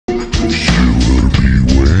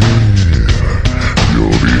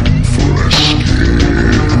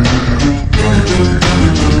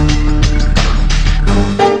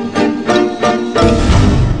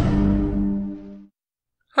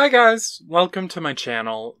Hi guys, welcome to my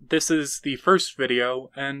channel. This is the first video,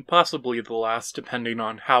 and possibly the last depending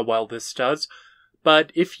on how well this does,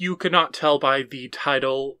 but if you could not tell by the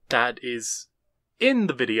title that is in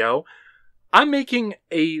the video, I'm making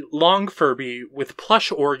a long Furby with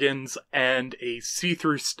plush organs and a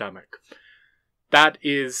see-through stomach. That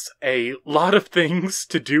is a lot of things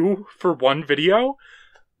to do for one video,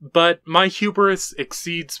 but my hubris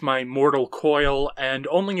exceeds my mortal coil, and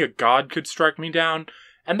only a god could strike me down.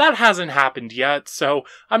 And that hasn't happened yet, so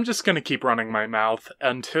I'm just gonna keep running my mouth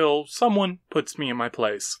until someone puts me in my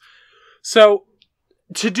place. So,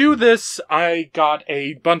 to do this, I got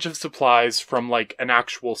a bunch of supplies from, like, an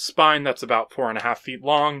actual spine that's about 4.5 feet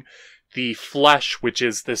long, the flesh, which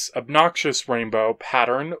is this obnoxious rainbow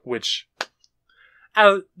pattern, which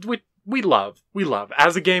we love. We love.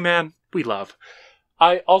 As a gay man, we love.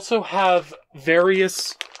 I also have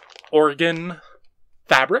various organ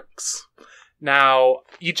fabrics. Now,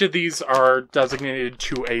 each of these are designated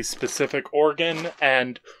to a specific organ,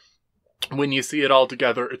 and when you see it all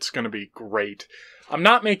together, it's going to be great. I'm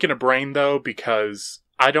not making a brain, though, because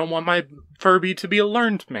I don't want my Furby to be a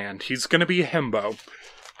learned man. He's going to be a himbo.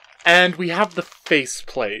 And we have the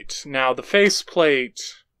faceplate. Now, the faceplate,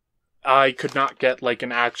 I could not get, like,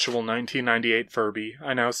 an actual 1998 Furby.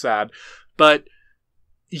 I know, sad. But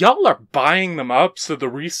y'all are buying them up, so the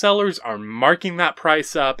resellers are marking that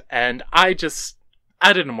price up, and I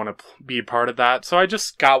didn't want to be a part of that, so I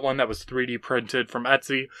just got one that was 3D printed from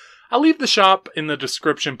Etsy. I'll leave the shop in the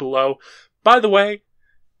description below. By the way,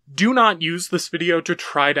 do not use this video to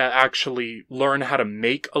try to actually learn how to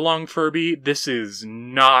make a long Furby. This is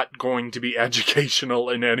not going to be educational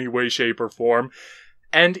in any way, shape, or form.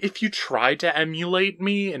 And if you try to emulate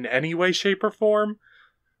me in any way, shape, or form,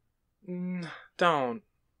 don't.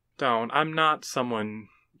 I'm not someone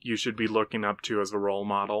you should be looking up to as a role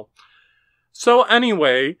model. So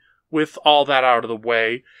anyway, with all that out of the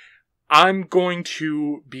way, I'm going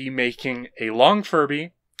to be making a long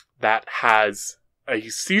Furby that has a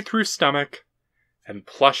see-through stomach and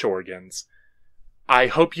plush organs. I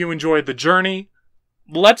hope you enjoyed the journey.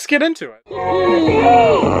 Let's get into it.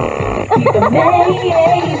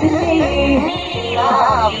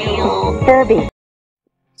 Furby.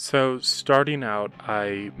 So, starting out,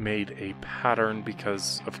 I made a pattern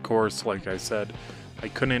because, of course, like I said, I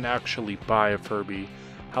couldn't actually buy a Furby.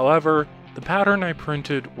 However, the pattern I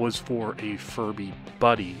printed was for a Furby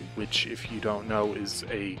Buddy, which, if you don't know, is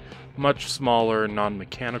a much smaller,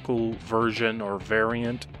 non-mechanical version or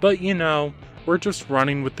variant. But, you know, we're just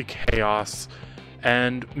running with the chaos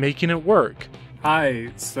and making it work.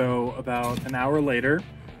 Hi, so about an hour later,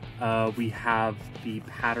 we have the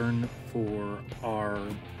pattern for our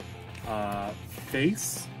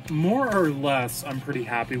face. More or less, I'm pretty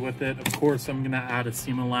happy with it. Of course, I'm going to add a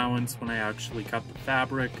seam allowance when I actually cut the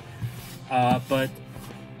fabric. But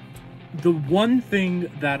the one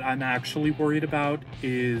thing that I'm actually worried about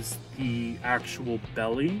is the actual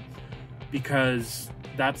belly, because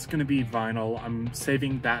that's going to be vinyl. I'm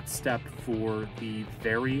saving that step for the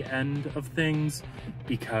very end of things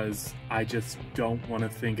because I just don't want to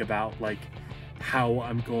think about, like, how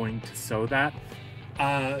I'm going to sew that.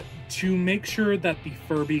 To make sure that the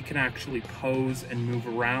Furby can actually pose and move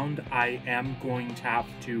around, I am going to have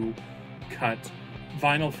to cut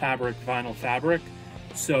vinyl fabric,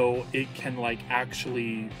 so it can, like,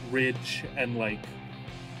 actually ridge and, like,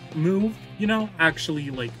 move, you know, actually,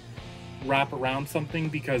 like, wrap around something,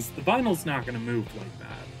 because the vinyl's not going to move like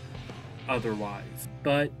that otherwise.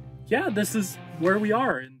 But yeah, this is where we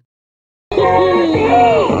are.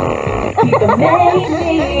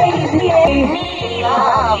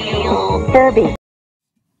 Furby.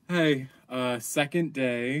 Hey, second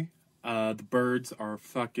day. The birds are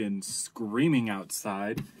fucking screaming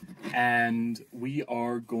outside, and we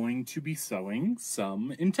are going to be sewing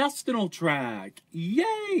some intestinal tract.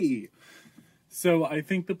 Yay! So I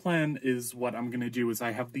think the plan is, what I'm gonna do is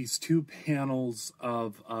I have these two panels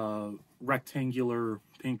of rectangular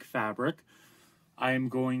pink fabric. I am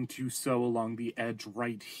going to sew along the edge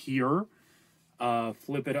right here,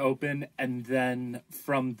 flip it open, and then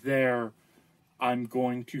from there I'm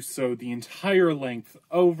going to sew the entire length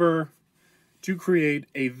over to create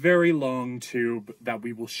a very long tube that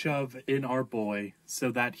we will shove in our boy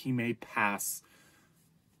so that he may pass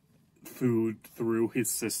food through his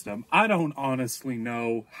system. I don't honestly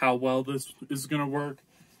know how well this is gonna work.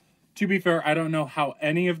 To be fair, I don't know how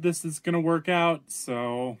any of this is gonna work out,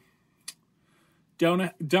 so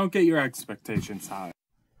don't get your expectations high.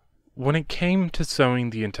 When it came to sewing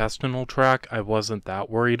the intestinal tract, I wasn't that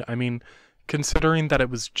worried. I mean, considering that it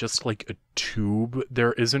was just like a tube,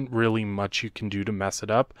 there isn't really much you can do to mess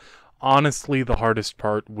it up. honestly, the hardest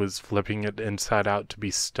part was flipping it inside out to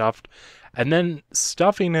be stuffed. And then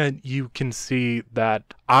stuffing it, you can see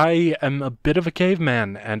that I am a bit of a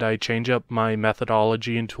caveman, and I change up my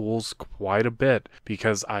methodology and tools quite a bit,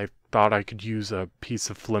 because I thought I could use a piece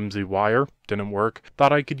of flimsy wire. Didn't work.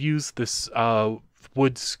 Thought I could use this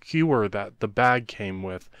wood skewer that the bag came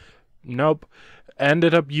with. Nope.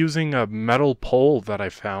 Ended up using a metal pole that I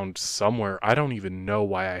found somewhere. I don't even know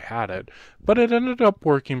why I had it, but it ended up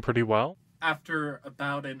working pretty well. After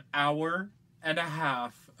about an hour and a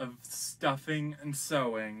half of stuffing and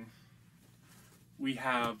sewing, we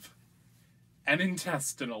have an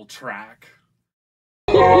intestinal tract.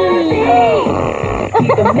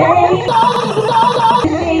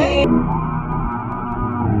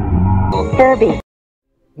 Furby.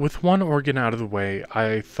 With one organ out of the way,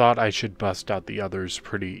 I thought I should bust out the others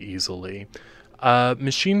pretty easily.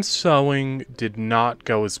 Machine sewing did not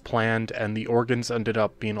go as planned, and the organs ended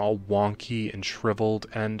up being all wonky and shriveled,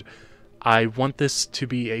 and I want this to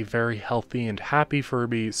be a very healthy and happy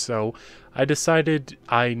Furby, so I decided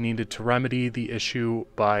I needed to remedy the issue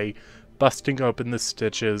by busting open the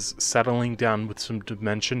stitches, settling down with some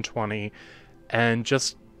Dimension 20, and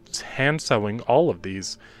just hand sewing all of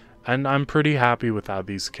these. And I'm pretty happy with how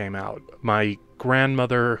these came out. My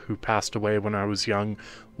grandmother, who passed away when I was young,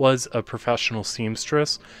 was a professional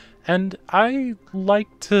seamstress, and I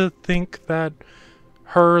like to think that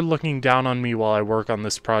her looking down on me while I work on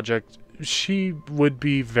this project, she would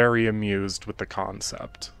be very amused with the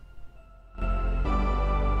concept.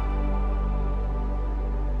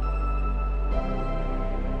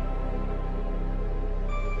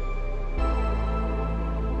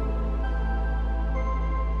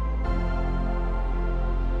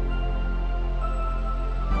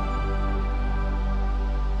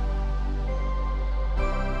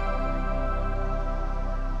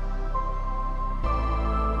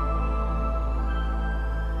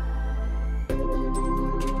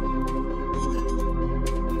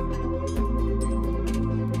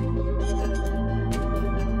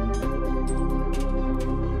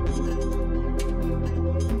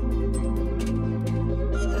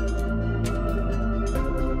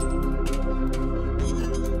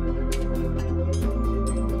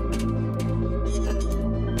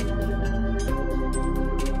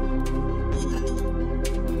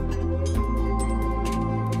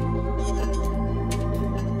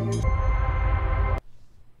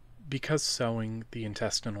 Because sewing the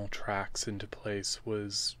intestinal tracts into place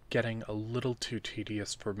was getting a little too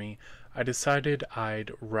tedious for me, I decided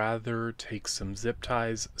I'd rather take some zip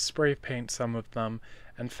ties, spray paint some of them,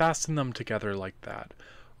 and fasten them together like that.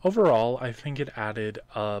 Overall, I think it added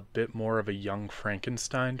a bit more of a young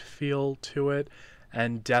Frankenstein feel to it,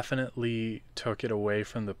 and definitely took it away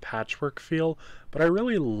from the patchwork feel, but I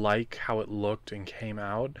really like how it looked and came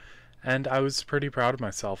out, and I was pretty proud of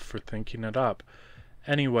myself for thinking it up.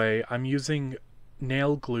 Anyway, I'm using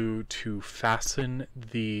nail glue to fasten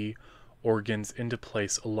the organs into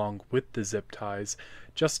place along with the zip ties,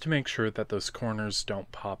 just to make sure that those corners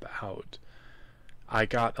don't pop out. I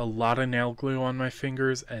got a lot of nail glue on my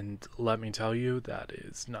fingers, and let me tell you, that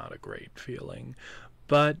is not a great feeling,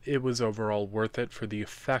 but it was overall worth it for the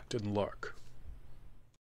effect and look.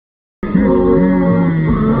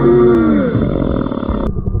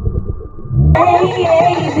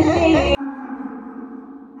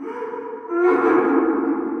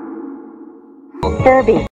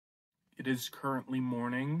 Furby. It is currently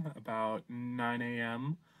morning, about 9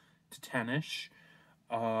 a.m. to 10ish,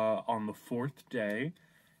 on the 4th day,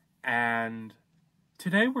 and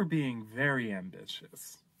today we're being very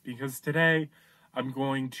ambitious, because today I'm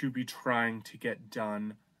going to be trying to get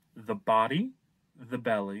done the body, the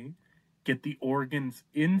belly, get the organs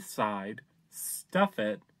inside, stuff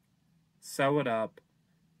it, sew it up,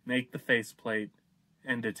 make the faceplate,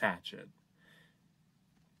 and attach it.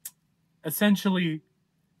 Essentially,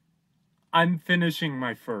 I'm finishing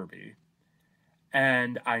my Furby,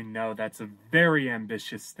 and I know that's a very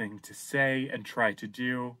ambitious thing to say and try to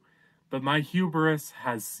do, but my hubris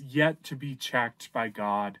has yet to be checked by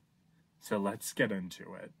God, so let's get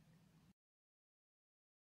into it.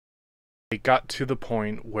 I got to the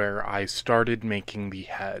point where I started making the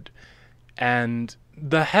head, and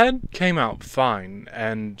the head came out fine,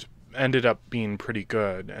 and ended up being pretty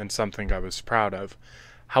good, and something I was proud of.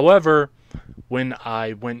 However, when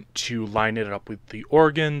I went to line it up with the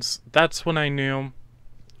organs, that's when I knew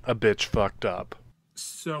a bitch fucked up.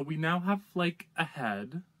 So we now have, like, a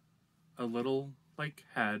head, a little, like,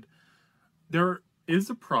 head. There is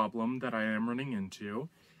a problem that I am running into,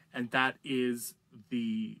 and that is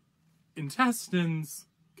the intestines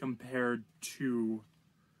compared to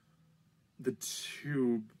the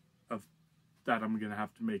tube of that I'm going to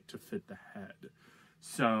have to make to fit the head.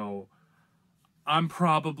 So I'm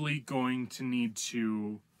probably going to need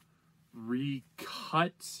to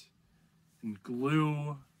recut and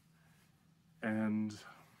glue, and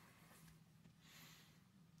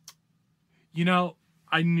you know,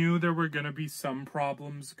 I knew there were going to be some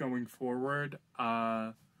problems going forward,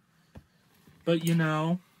 but you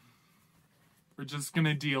know, we're just going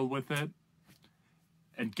to deal with it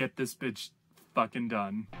and get this bitch fucking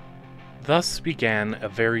done. Thus began a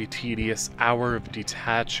very tedious hour of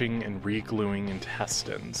detaching and re-gluing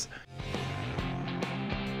intestines.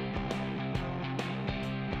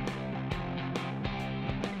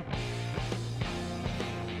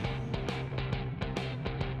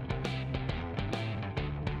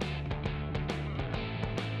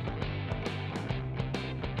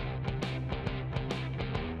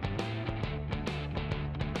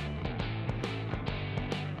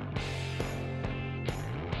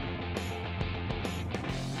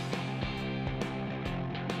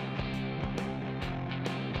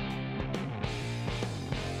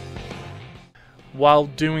 While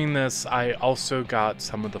doing this, I also got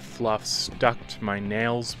some of the fluff stuck to my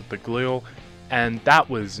nails with the glue, and that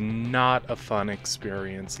was not a fun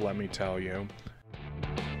experience, let me tell you.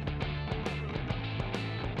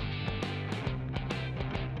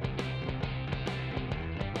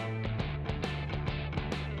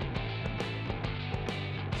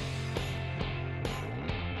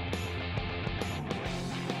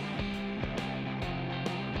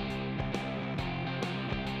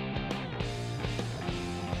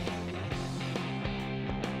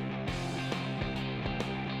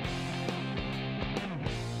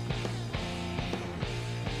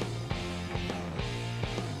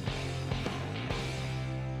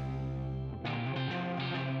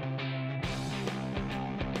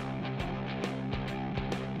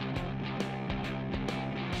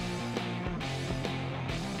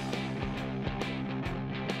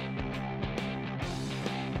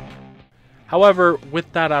 However,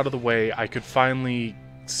 with that out of the way, I could finally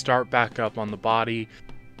start back up on the body,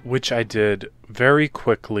 which I did very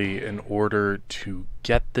quickly in order to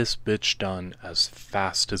get this bitch done as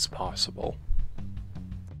fast as possible.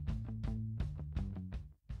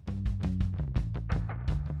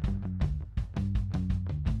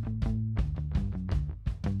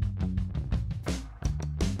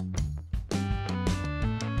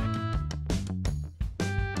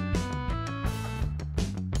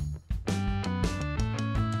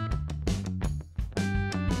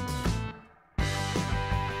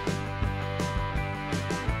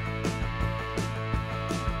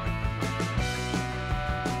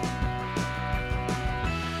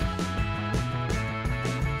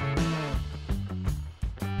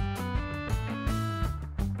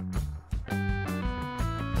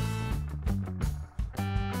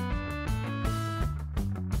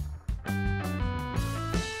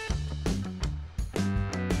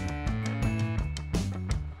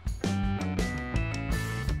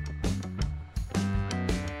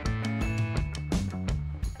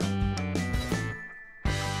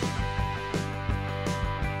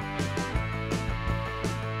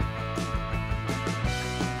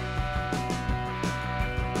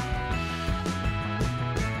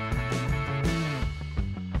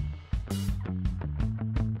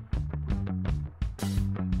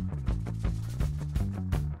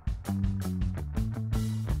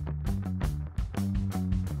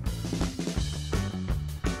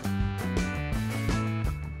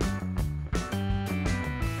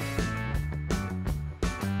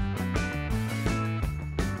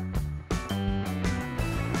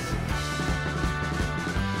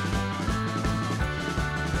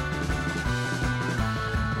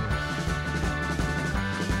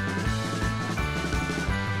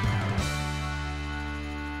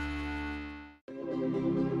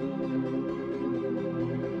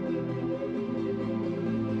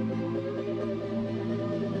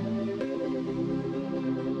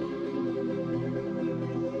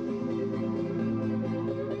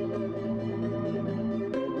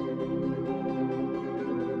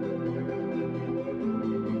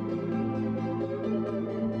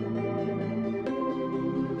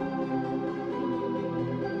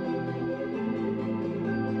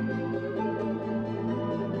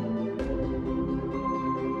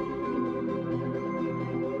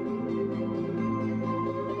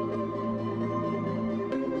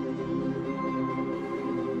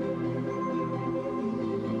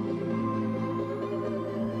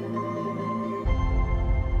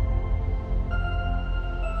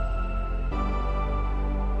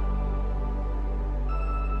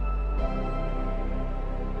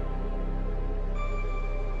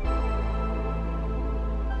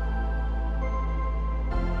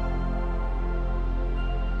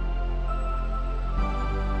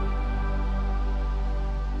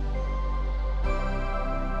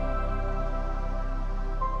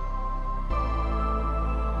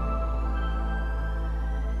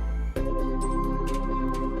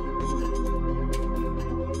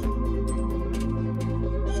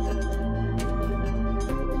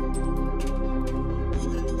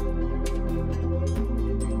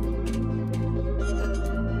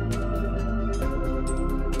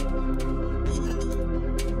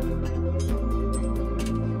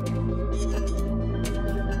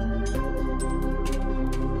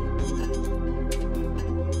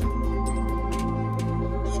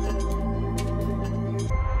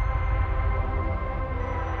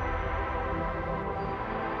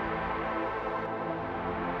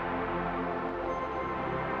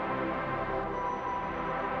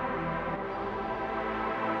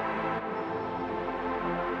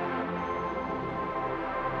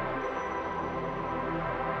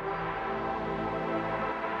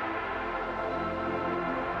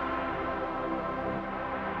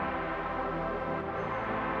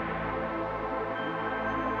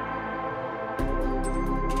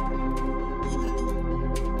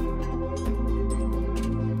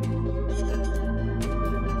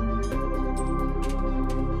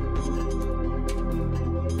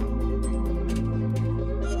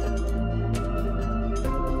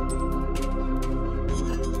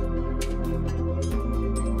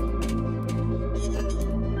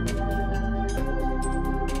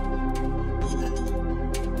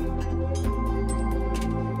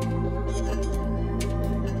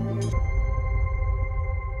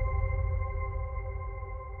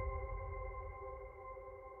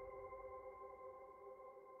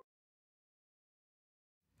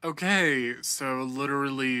 Okay, so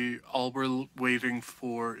literally all we're waiting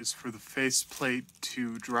for is for the faceplate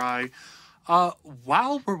to dry.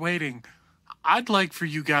 While we're waiting, I'd like for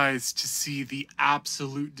you guys to see the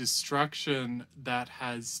absolute destruction that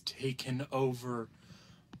has taken over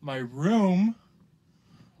my room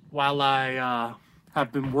while I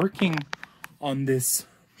have been working on this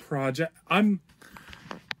project.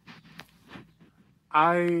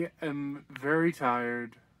 I am very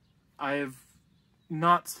tired. I have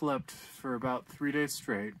not slept for about 3 days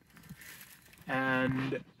straight,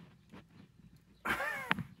 and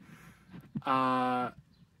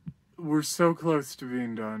we're so close to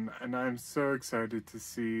being done, and I'm so excited to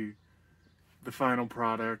see the final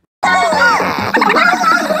product.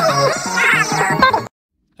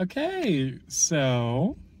 Okay,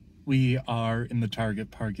 so we are in the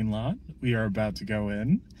Target parking lot. We are about to go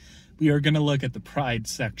in. We are going to look at the Pride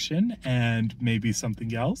section and maybe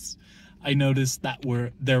something else. I noticed that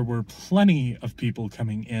there were plenty of people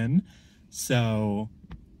coming in, so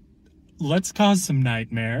let's cause some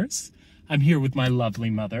nightmares. I'm here with my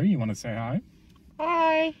lovely mother. You want to say hi?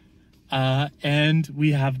 Hi. And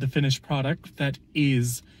we have the finished product that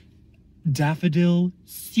is Daffodil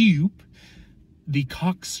Soup, the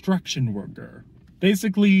construction worker.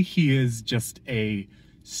 Basically, he is just a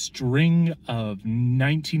string of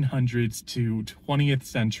 1900s to 20th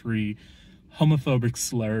century homophobic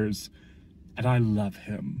slurs, and I love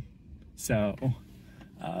him. So,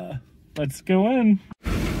 let's go in.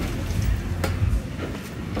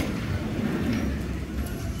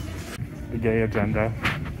 The gay agenda.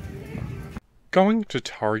 Going to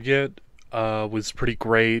Target was pretty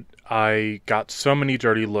great. I got so many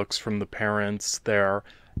dirty looks from the parents there,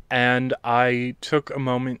 and I took a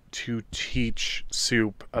moment to teach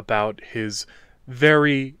Soup about his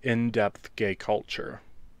very in-depth gay culture.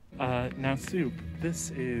 Now Soup,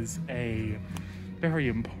 this is a very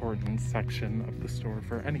important section of the store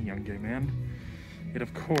for any young gay man. It,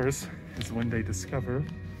 of course, is when they discover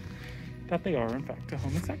that they are, in fact, a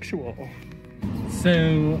homosexual.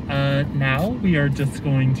 So, now we are just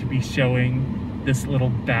going to be showing this little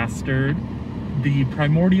bastard the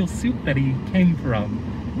primordial soup that he came from,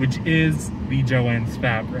 which is the Joann's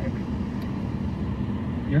fabric.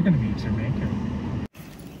 You're gonna meet your maker.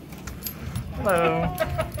 Hello.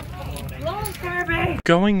 Hello, Furby.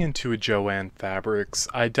 Going into a Joann Fabrics,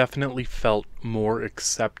 I definitely felt more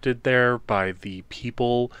accepted there by the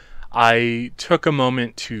people. I took a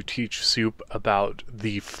moment to teach Soup about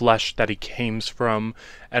the flesh that he came from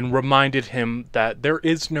and reminded him that there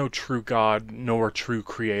is no true God nor true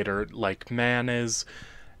creator like man is,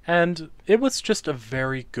 and it was just a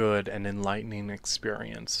very good and enlightening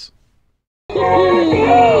experience.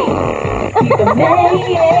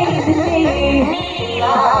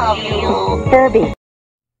 Furby.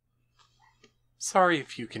 Sorry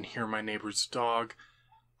if you can hear my neighbor's dog.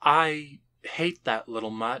 I hate that little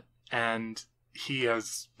mutt, and he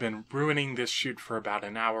has been ruining this shoot for about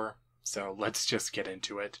an hour, so let's just get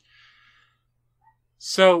into it.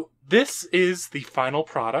 So, this is the final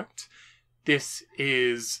product. This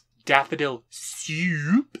is Daffodil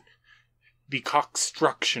Soup, the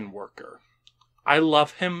construction worker. I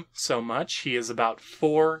love him so much. He is about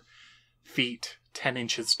 4 feet 10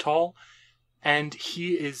 inches tall, and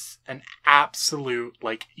he is an absolute,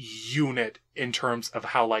 unit in terms of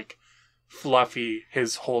how, fluffy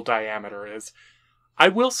his whole diameter is. I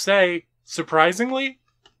will say, surprisingly,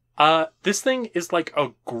 this thing is,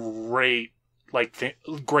 a great,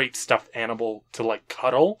 great stuffed animal to,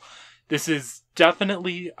 cuddle. This is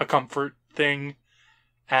definitely a comfort thing,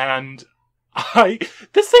 and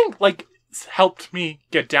this thing, helped me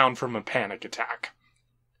get down from a panic attack.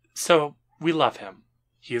 So, we love him.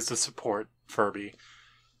 He is a support Furby.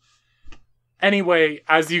 Anyway,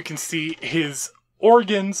 as you can see, his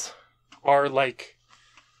organs are,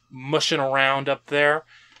 mushing around up there,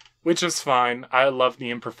 which is fine. I love the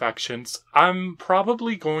imperfections. I'm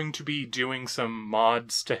probably going to be doing some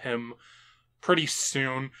mods to him pretty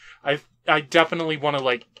soon. I definitely want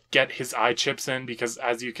to, get his eye chips in, because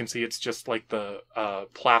as you can see, it's just, the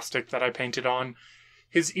plastic that I painted on.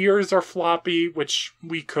 His ears are floppy, which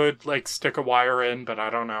we could, stick a wire in, but I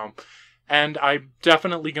don't know. And I'm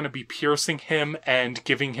definitely going to be piercing him and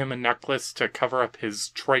giving him a necklace to cover up his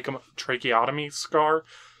tracheotomy scar.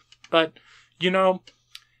 But,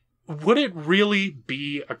 would it really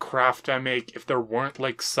be a craft I make if there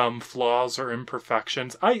weren't, some flaws or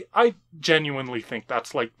imperfections? I genuinely think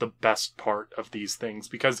that's, the best part of these things,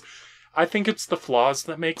 because I think it's the flaws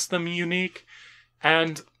that makes them unique.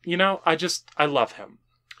 And, I love him.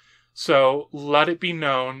 So, let it be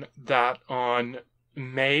known that on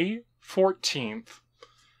May 14th,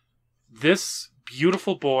 this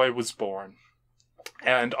beautiful boy was born.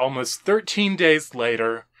 And almost 13 days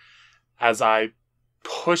later, as I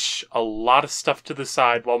push a lot of stuff to the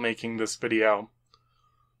side while making this video,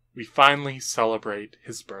 we finally celebrate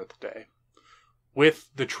his birthday with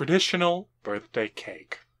the traditional birthday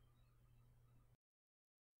cake.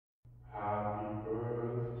 Happy